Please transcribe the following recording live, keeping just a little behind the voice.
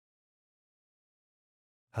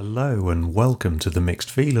Hello and welcome to the Mixed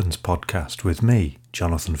Feelings podcast with me,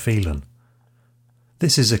 Jonathan Phelan.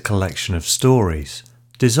 This is a collection of stories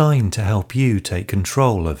designed to help you take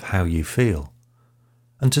control of how you feel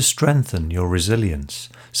and to strengthen your resilience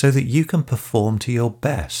so that you can perform to your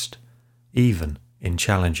best, even in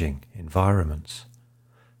challenging environments.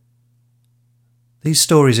 These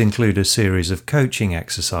stories include a series of coaching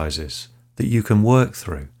exercises that you can work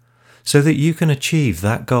through so that you can achieve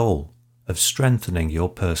that goal of strengthening your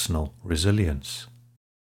personal resilience.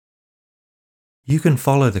 You can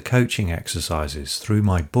follow the coaching exercises through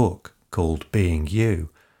my book called Being You,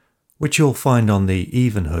 which you'll find on the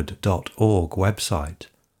evenhood.org website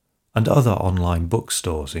and other online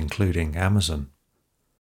bookstores including Amazon.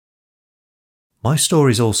 My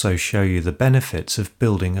stories also show you the benefits of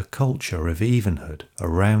building a culture of evenhood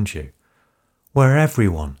around you, where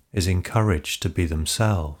everyone is encouraged to be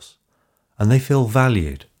themselves and they feel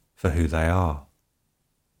valued for who they are.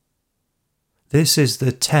 This is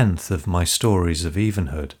the 10th of my Stories of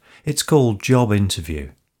Evenhood. It's called Job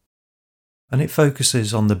Interview, and it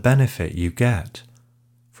focuses on the benefit you get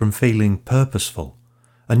from feeling purposeful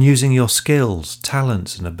and using your skills,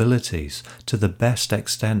 talents and abilities to the best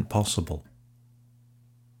extent possible.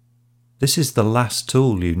 This is the last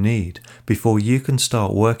tool you need before you can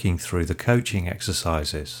start working through the coaching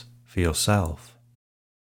exercises for yourself.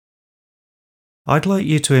 I'd like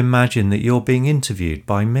you to imagine that you're being interviewed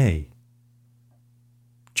by me.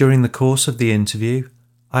 During the course of the interview,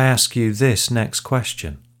 I ask you this next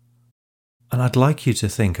question, and I'd like you to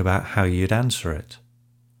think about how you'd answer it.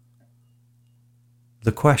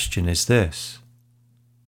 The question is this: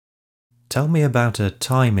 tell me about a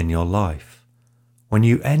time in your life when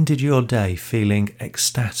you ended your day feeling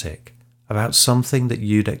ecstatic about something that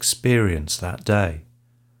you'd experienced that day.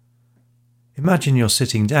 Imagine you're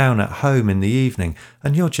sitting down at home in the evening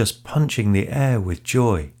and you're just punching the air with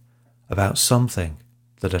joy about something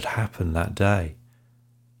that had happened that day.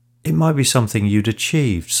 It might be something you'd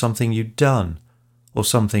achieved, something you'd done, or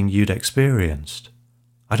something you'd experienced.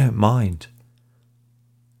 I don't mind.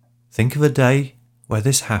 Think of a day where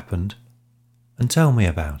this happened and tell me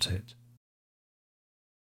about it.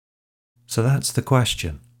 So that's the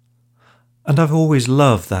question. And I've always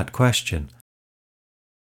loved that question.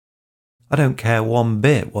 I don't care one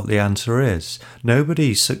bit what the answer is.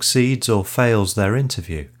 Nobody succeeds or fails their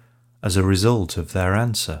interview as a result of their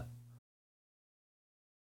answer.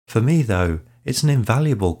 For me, though, it's an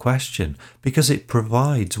invaluable question because it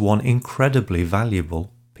provides one incredibly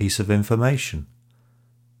valuable piece of information.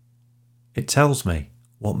 It tells me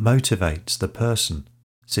what motivates the person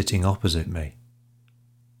sitting opposite me.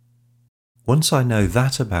 Once I know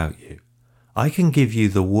that about you, I can give you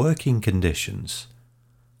the working conditions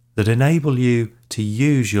that enable you to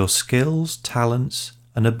use your skills, talents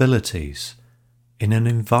and abilities in an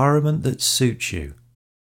environment that suits you.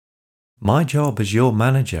 My job as your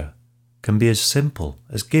manager can be as simple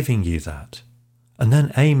as giving you that and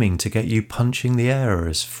then aiming to get you punching the air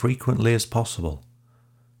as frequently as possible.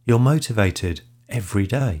 You're motivated every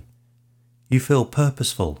day. You feel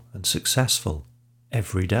purposeful and successful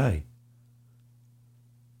every day.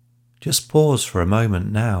 Just pause for a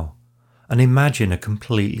moment now and imagine a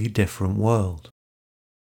completely different world.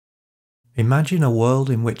 Imagine a world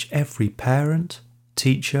in which every parent,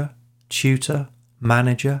 teacher, tutor,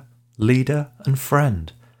 manager, leader and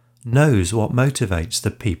friend knows what motivates the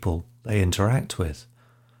people they interact with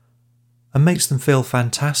and makes them feel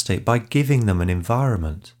fantastic by giving them an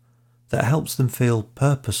environment that helps them feel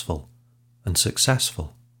purposeful and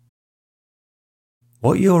successful.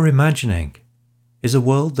 What you're imagining is a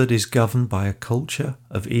world that is governed by a culture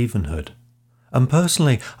of evenhood. And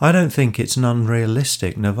personally, I don't think it's an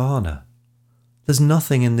unrealistic nirvana. There's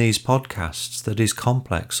nothing in these podcasts that is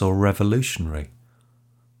complex or revolutionary.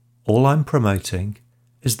 All I'm promoting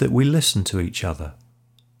is that we listen to each other,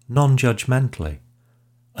 non-judgmentally,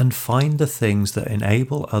 and find the things that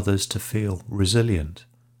enable others to feel resilient,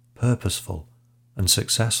 purposeful, and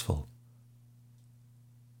successful.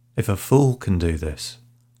 If a fool can do this,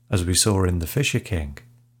 as we saw in The Fisher King,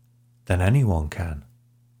 then anyone can.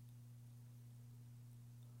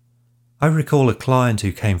 I recall a client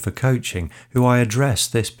who came for coaching who I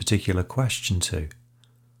addressed this particular question to.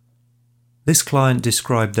 This client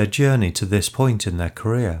described their journey to this point in their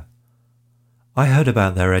career. I heard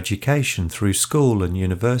about their education through school and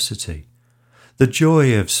university, the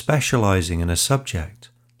joy of specialising in a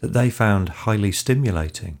subject that they found highly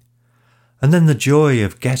stimulating, and then the joy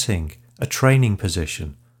of getting a training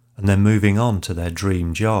position and then moving on to their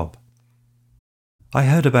dream job. I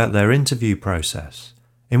heard about their interview process,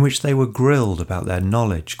 in which they were grilled about their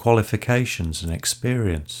knowledge, qualifications and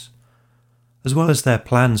experience. as well as their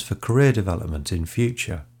plans for career development in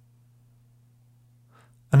future.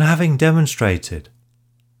 And having demonstrated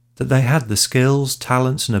that they had the skills,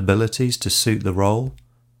 talents and abilities to suit the role,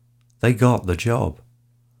 they got the job.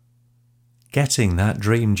 Getting that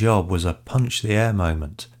dream job was a punch-the-air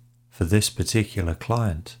moment for this particular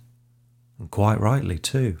client, and quite rightly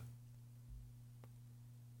too.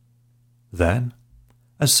 Then,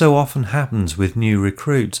 as so often happens with new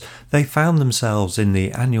recruits, they found themselves in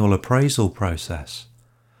the annual appraisal process,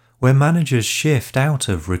 where managers shift out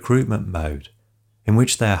of recruitment mode, in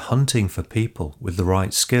which they're hunting for people with the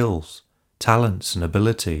right skills, talents and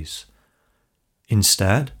abilities.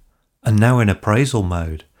 Instead, and now in appraisal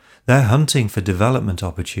mode, they're hunting for development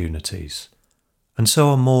opportunities, and so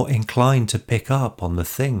are more inclined to pick up on the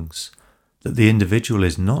things that the individual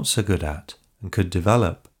is not so good at and could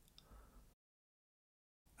develop.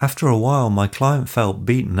 After a while, my client felt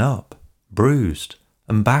beaten up, bruised,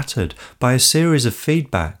 and battered by a series of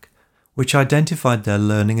feedback which identified their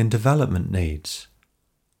learning and development needs.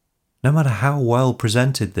 No matter how well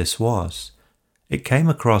presented this was, it came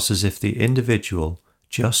across as if the individual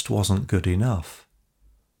just wasn't good enough.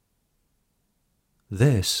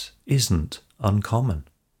 This isn't uncommon.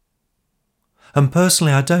 And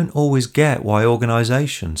personally, I don't always get why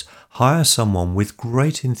organisations hire someone with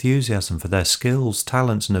great enthusiasm for their skills,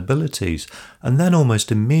 talents and abilities, and then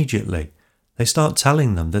almost immediately they start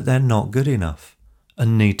telling them that they're not good enough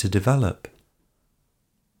and need to develop.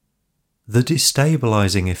 The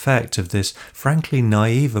destabilising effect of this frankly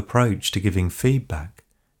naive approach to giving feedback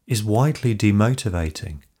is widely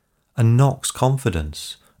demotivating and knocks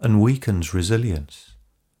confidence and weakens resilience.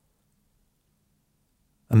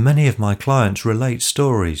 And many of my clients relate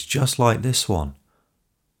stories just like this one.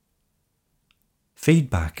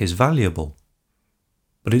 Feedback is valuable,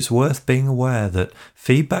 but it's worth being aware that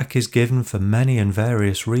feedback is given for many and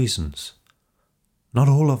various reasons, not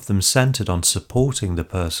all of them centred on supporting the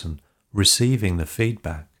person receiving the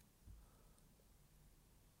feedback.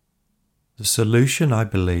 The solution, I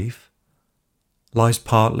believe, lies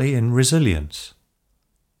partly in resilience.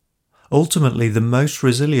 Ultimately, the most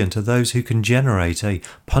resilient are those who can generate a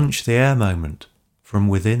punch-the-air moment from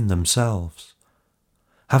within themselves,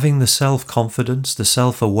 having the self-confidence, the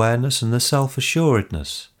self-awareness and the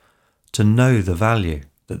self-assuredness to know the value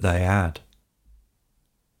that they add.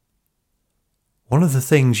 One of the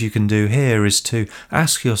things you can do here is to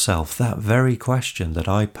ask yourself that very question that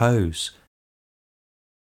I pose.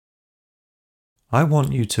 I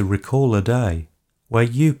want you to recall a day where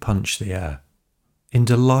you punched the air in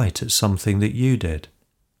delight at something that you did,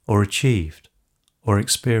 or achieved, or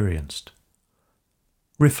experienced.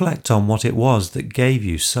 Reflect on what it was that gave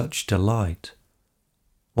you such delight.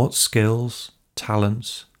 What skills,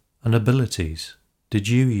 talents, and abilities did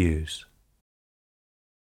you use?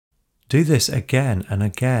 Do this again and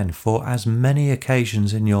again for as many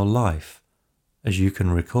occasions in your life as you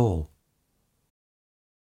can recall.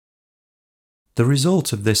 The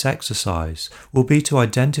result of this exercise will be to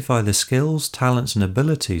identify the skills, talents and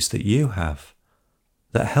abilities that you have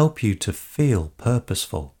that help you to feel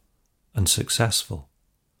purposeful and successful.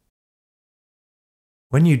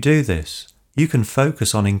 When you do this, you can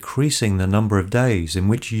focus on increasing the number of days in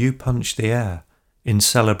which you punch the air in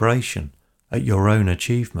celebration at your own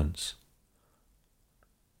achievements.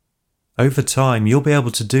 Over time, you'll be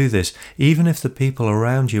able to do this even if the people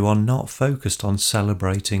around you are not focused on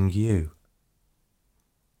celebrating you.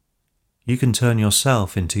 You can turn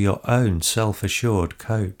yourself into your own self-assured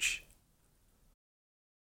coach.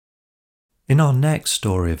 In our next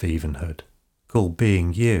story of Evenhood, called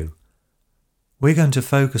Being You, we're going to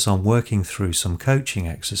focus on working through some coaching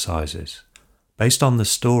exercises based on the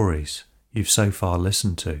stories you've so far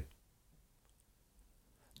listened to.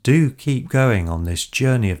 Do keep going on this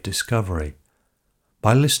journey of discovery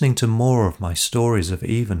by listening to more of my Stories of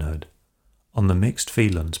Evenhood on the Mixed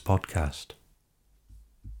Feelings podcast.